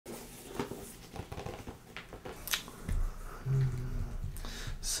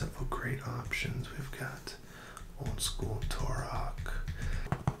several great options. We've got old school Turok.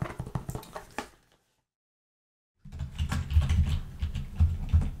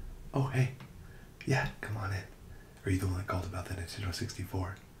 Oh, hey. Yeah, come on in. Are you the one that called about the Nintendo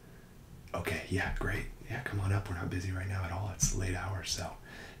 64? Okay, yeah, great. Yeah, come on up. We're not busy right now at all. It's late hours, so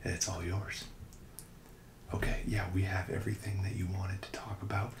it's all yours. Okay, yeah, we have everything that you wanted to talk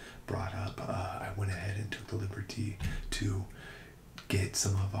about brought up. I went ahead and took the liberty to get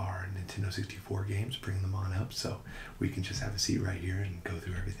some of our Nintendo 64 games, bring them on up, so we can just have a seat right here and go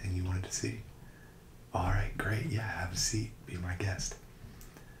through everything you wanted to see. Alright, great. Yeah, have a seat. Be my guest.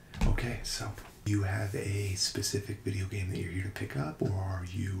 Okay, so you have a specific video game that you're here to pick up, or are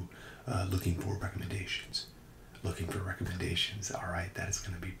you looking for recommendations? Looking for recommendations. Alright, that is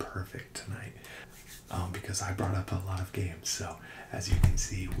going to be perfect tonight. Because I brought up a lot of games, so as you can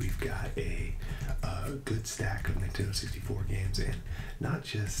see, we've got a good stack of Nintendo 64 games, and not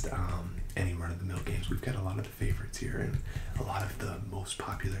just any run-of-the-mill games. We've got a lot of the favorites here and a lot of the most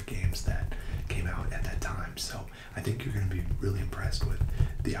popular games that came out at that time, so I think you're going to be really impressed with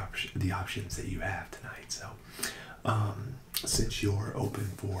the options that you have tonight. So since you're open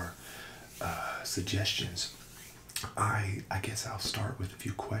for suggestions, I guess I'll start with a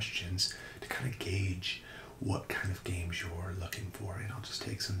few questions to kind of gauge what kind of games you're looking for, and I'll just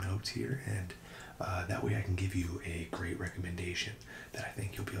take some notes here, and that way I can give you a great recommendation that I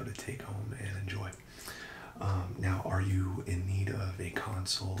think you'll be able to take home and enjoy. Now, are you in need of a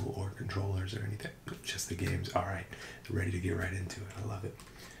console or controllers or anything? Just the games? Alright, ready to get right into it. I love it.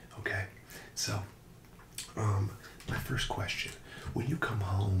 Okay, so my first question. When you come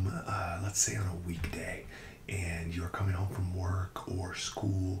home, let's say on a weekday, and you're coming home from work or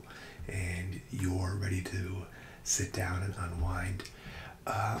school and you're ready to sit down and unwind,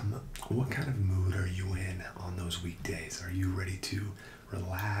 what kind of mood are you in on those weekdays? Are you ready to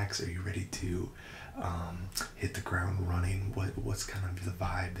relax? Are you ready to hit the ground running? What's kind of the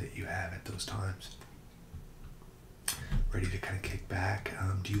vibe that you have at those times? Ready to kind of kick back?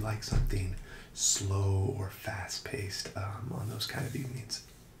 Do you like something slow or fast-paced on those kind of evenings?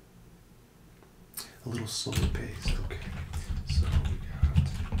 A little slower pace. Okay, so we got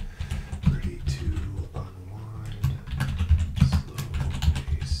ready to unwind, slow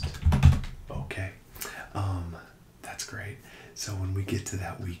paced. Okay, that's great. So when we get to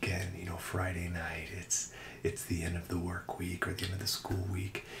that weekend, you know, Friday night, it's the end of the work week or the end of the school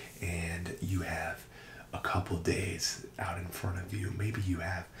week, and you have a couple days out in front of you. Maybe you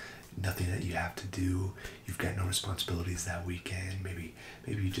have nothing that you have to do. You've got no responsibilities that weekend. Maybe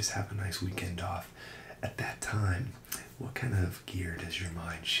you just have a nice weekend off. At that time, what kind of gear does your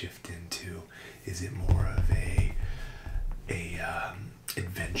mind shift into? Is it more of a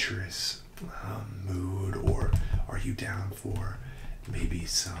adventurous mood, or are you down for maybe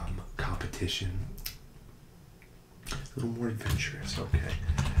some competition? A little more adventurous. Okay,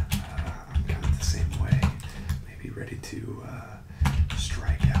 I'm kind of the same way. Maybe ready to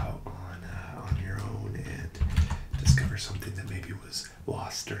strike out on your own and discover something that maybe was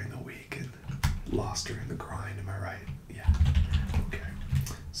lost during the week and lost during the grind. Am I right? Yeah. Okay.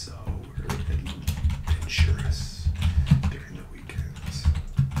 So we're adventurous during the weekends.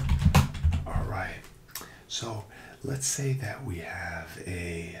 All right. So let's say that we have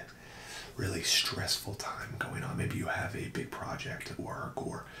a really stressful time going on. Maybe you have a big project at work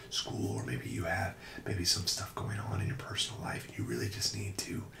or school, or maybe you have some stuff going on in your personal life, and you really just need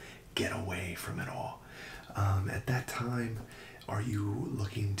to get away from it all. At that time, are you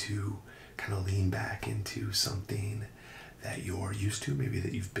looking to kind of lean back into something that you're used to, maybe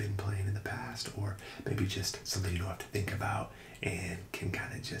that you've been playing in the past, or maybe just something you don't have to think about and can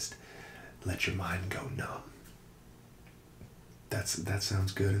kind of just let your mind go numb? That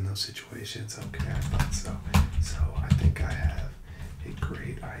sounds good in those situations. Okay, I thought so. So I think I have a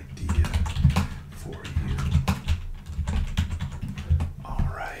great idea for you. All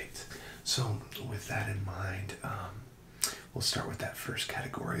right. So with that in mind, we'll start with that first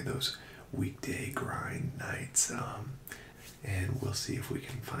category, those weekday grind nights, and we'll see if we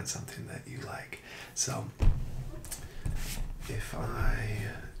can find something that you like. So if I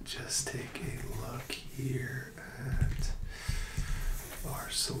just take a look here at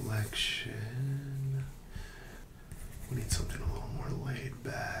our selection, we need something a little more laid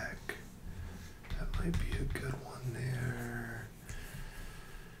back. That might be a good one there.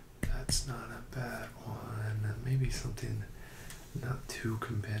 That's not a bad one. Maybe something not too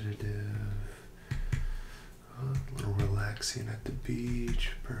competitive. A little relaxing at the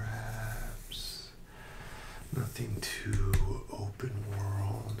beach, perhaps. Nothing too open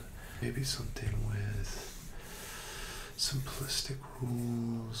world. Maybe something with simplistic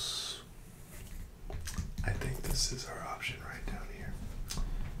rules. I think this is our option right down here.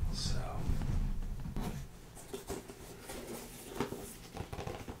 So,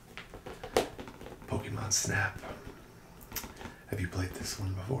 Pokemon Snap. Have you played this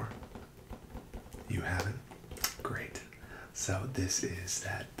one before? You haven't? Great. So this is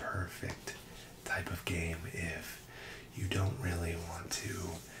that perfect type of game if you don't really want to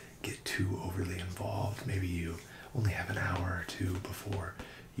get too overly involved. Maybe you only have an hour or two before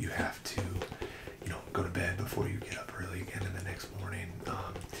you have to, go to bed before you get up early again in the next morning.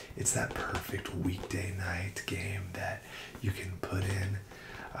 It's that perfect weekday night game that you can put in,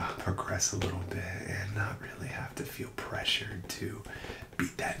 progress a little bit, and not really have to feel pressured to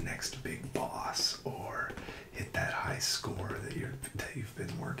beat that next big boss or hit that high score that you've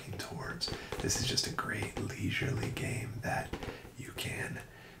been working towards. This is just a great leisurely game that you can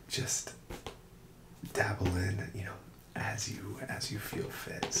just dabble in, as you feel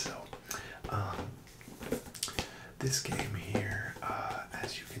fit. So, this game here,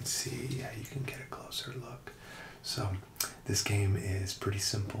 as you can see, you can get a closer look. So, this game is pretty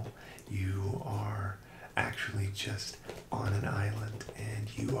simple. You are actually just on an island and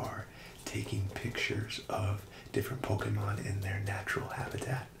you are taking pictures of different Pokemon in their natural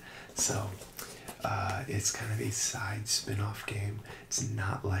habitat. So, it's kind of a side spin-off game. It's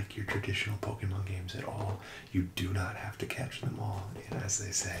not like your traditional Pokemon games at all. You do not have to catch them all, as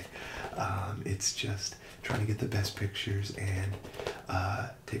they say. It's just trying to get the best pictures and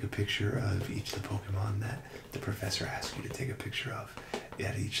take a picture of each of the Pokemon that the professor asks you to take a picture of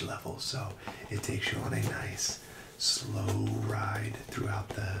at each level. So it takes you on a nice slow ride throughout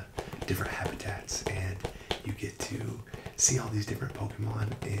the different habitats, and you get to see all these different Pokemon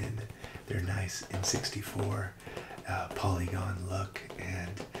in their nice N64 polygon look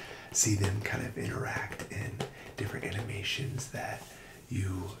and see them kind of interact in different animations that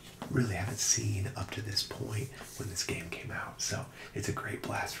you really haven't seen up to this point when this game came out. So it's a great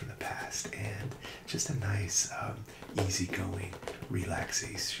blast from the past and just a nice, easygoing,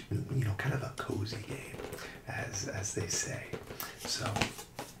 relaxation, kind of a cozy game, as they say. So,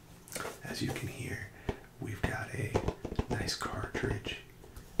 as you can hear, we've got a nice cartridge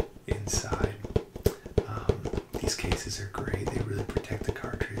inside. These cases are great. They really protect the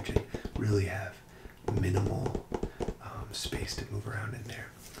cartridge and really have minimal space to move around in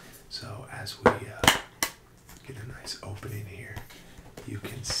there. So as we get a nice opening here, you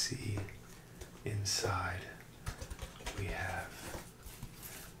can see inside we have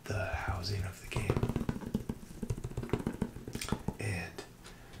the housing of the game, and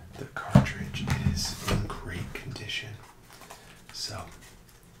the cartridge is in great condition. So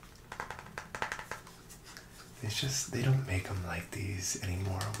it's just, they don't make them like these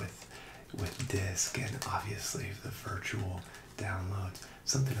anymore with disc and obviously the virtual downloads.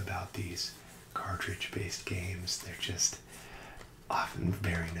 Something about these cartridge-based games, they're just often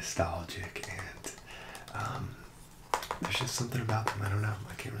very nostalgic, and there's just something about them. I don't know,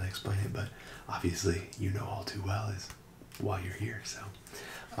 I can't really explain it, but obviously you know all too well is why you're here. So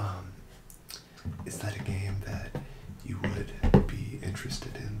is that a game that you would be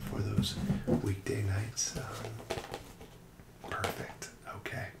interested in for those weekday nights? Perfect.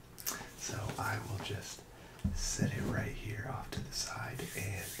 Okay, so I will just set it right here off to the side,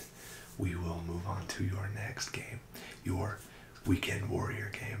 and we will move on to your next game, your Weekend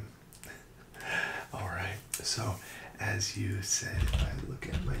Warrior game. All right, so as you said, if I look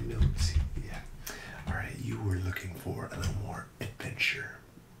at my notes, yeah, all right, you were looking for a little more adventure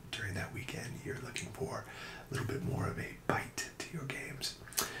during that weekend. You're looking for a little bit more of a bite to your games.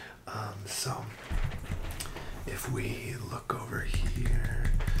 So if we look over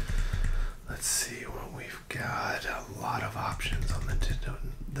here, let's see what we've got. A lot of options on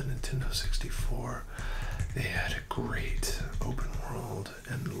the Nintendo 64. They had a great open world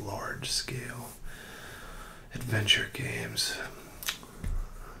and large scale adventure games.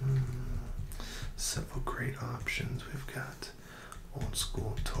 Several great options. We've got old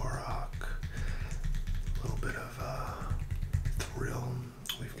school Turok, a little bit of thrill.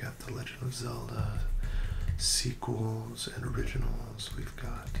 We've got The Legend of Zelda sequels and originals. We've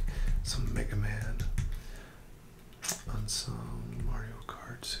got some Mega Man, Unsung, Mario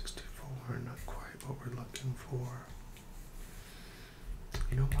Kart 64, not quite what we're looking for.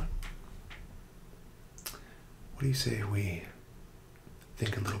 You know what? What do you say we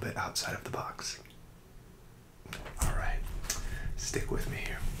think a little bit outside of the box? All right, stick with me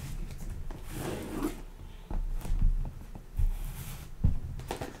here.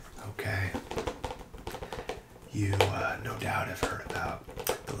 Okay. You no doubt have heard about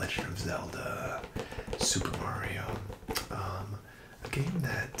The Legend of Zelda, Super Mario, game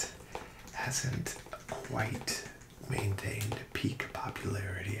that hasn't quite maintained peak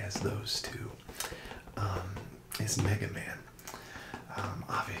popularity as those two is Mega Man.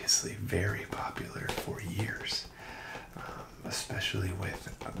 Obviously very popular for years, especially with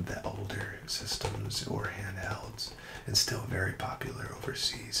the older systems or handhelds, and still very popular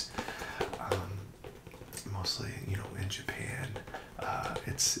overseas. Mostly, in Japan.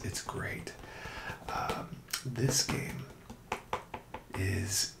 It's great. This game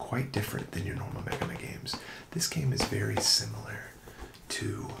is quite different than your normal Mega Man games. This game is very similar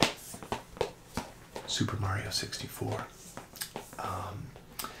to Super Mario 64.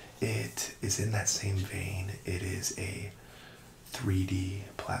 It is in that same vein. It is a 3D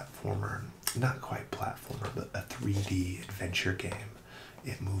platformer, not quite platformer, but a 3D adventure game.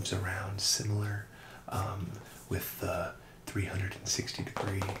 It moves around similar with the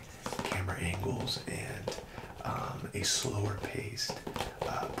 360-degree camera angles and a slower paced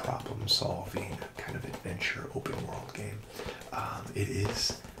problem-solving kind of adventure open world game. It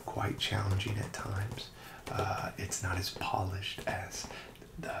is quite challenging at times. It's not as polished as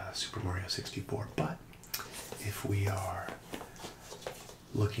the Super Mario 64, but if we are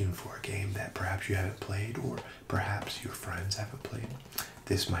looking for a game that perhaps you haven't played or perhaps your friends haven't played,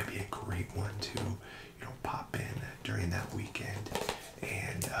 this might be a great one to pop in during that weekend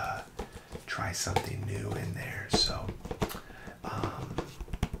and try something new in there. So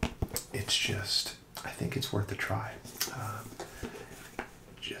it's just, I think it's worth a try.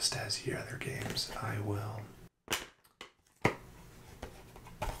 Just as the other games, I will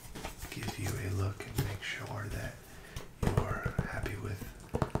give you a look and make sure that you're happy with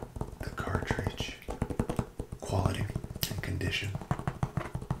the cartridge quality and condition.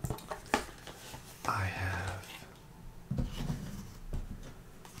 I have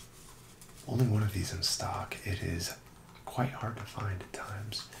only one of these in stock. It is quite hard to find at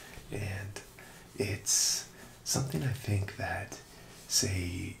times, and it's something I think that,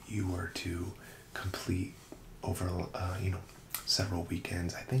 say you were to complete over several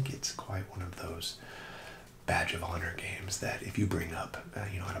weekends, I think it's quite one of those badge of honor games that if you bring up at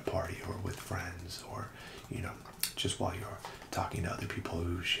a party or with friends, or just while you're talking to other people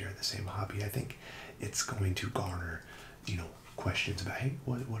who share the same hobby, I think it's going to garner questions about, hey,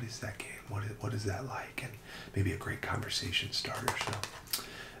 what is that game, what is that like, and maybe a great conversation starter. So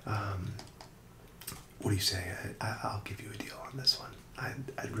what do you say? I'll give you a deal on this one.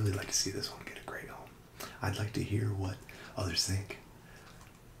 I'd really like to see this one get a great home. I'd like to hear what others think.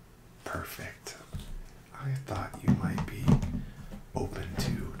 Perfect. I thought you might be open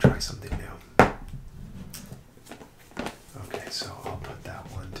to try something new. Okay, so I'll put that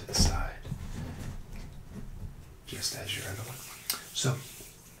one to the side, just as your other one. So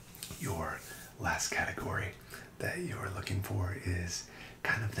your last category that you're looking for is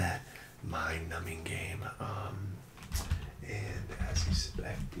kind of that mind-numbing game, and as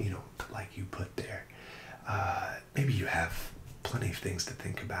like you put there, maybe you have plenty of things to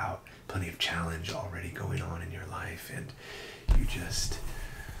think about, plenty of challenge already going on in your life, and you just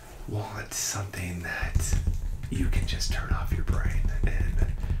want something that you can just turn off your brain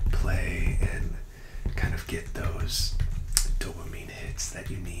and play and kind of get those dopamine hits that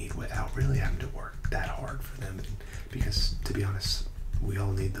you need without really having to work that hard for them. And because, to be honest, we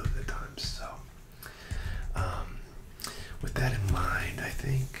all need those at times. So with that in mind, I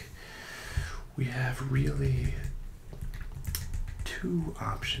think we have really two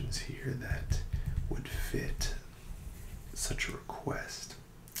options here that would fit such a request,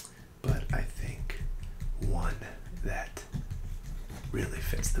 but I think one that really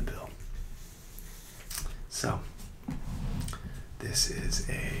fits the bill. So this is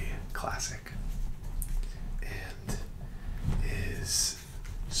a classic and is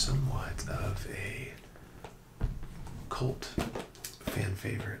somewhat of a cult fan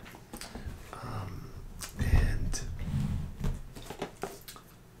favorite, and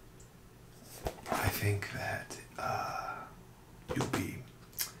I think that you'll be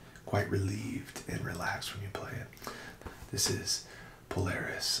quite relieved and relaxed when you play it. This is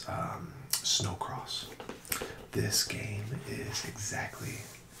Polaris Snowcross. This game is exactly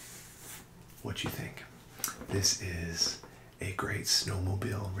what you think. This is a great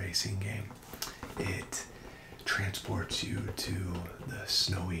snowmobile racing game. It transports you to the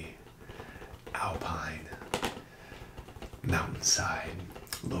snowy alpine mountainside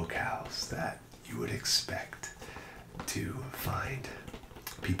locales that you would expect to find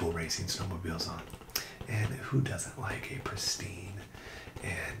people racing snowmobiles on. And who doesn't like a pristine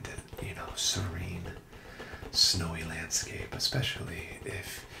and serene snowy landscape, especially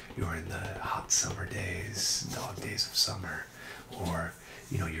if you're in the hot summer days, dog days of summer, or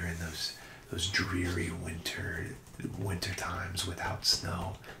you're in those dreary winter times without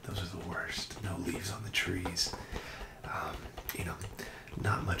snow. Those are the worst. No leaves on the trees.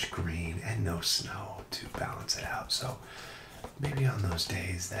 Not much green and no snow to balance it out. So maybe on those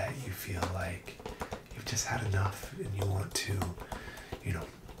days that you feel like you've just had enough and you want to,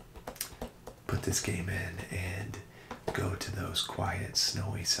 put this game in and go to those quiet,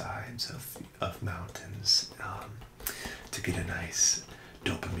 snowy sides of mountains to get a nice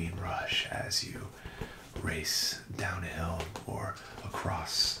dopamine rush as you race down a hill or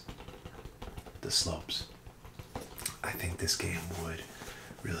across the slopes. I think this game would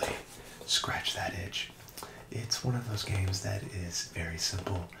really scratch that itch. It's one of those games that is very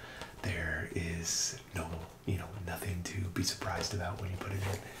simple. There is nothing to be surprised about when you put it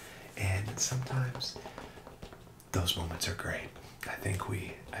in, and sometimes those moments are great. I think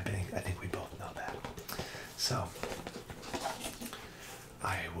we both know that. So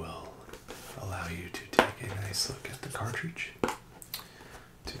I will allow you to take a nice look at the cartridge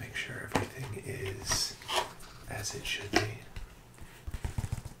to make sure everything is as it should be.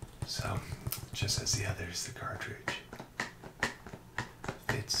 So, just as the others, the cartridge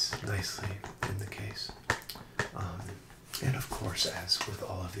fits nicely in the case. And of course, as with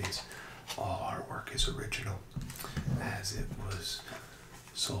all of these, all artwork is original, as it was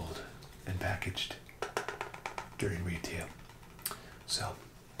sold and packaged during retail. So,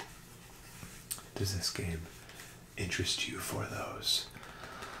 does this game interest you for those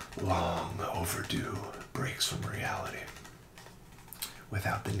long overdue breaks from reality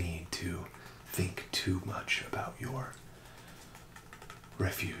without the need to think too much about your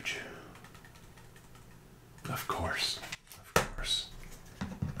refuge? Of course.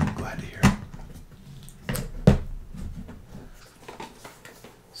 I'm glad to hear it.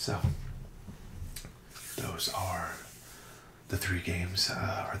 So, those are the 3 games.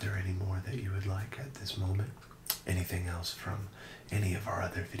 Are there any more that you would like at this moment? Anything else from any of our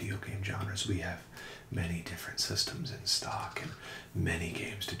other video game genres? We have many different systems in stock and many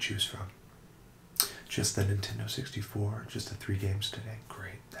games to choose from. Just the Nintendo 64, just the 3 games today?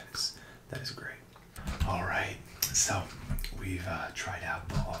 Great, that is great. All right, so we've tried out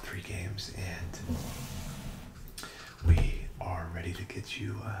all 3 games, and we are ready to get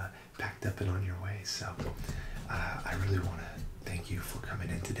you packed up and on your way. So I really want to thank you for coming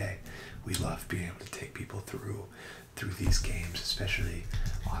in today. We love being able to take people through these games, especially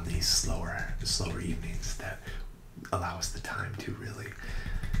on these slower evenings that allow us the time to really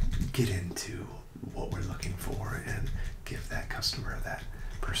get into what we're looking for and give that customer that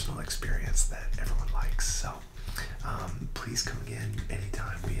personal experience that everyone likes. So please come again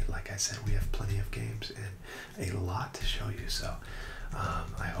anytime. Like I said, we have plenty of games and a lot to show you. So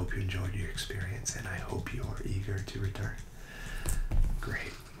I hope you enjoyed your experience, and I hope you're eager to return.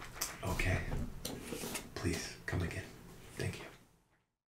 Great. Okay. Please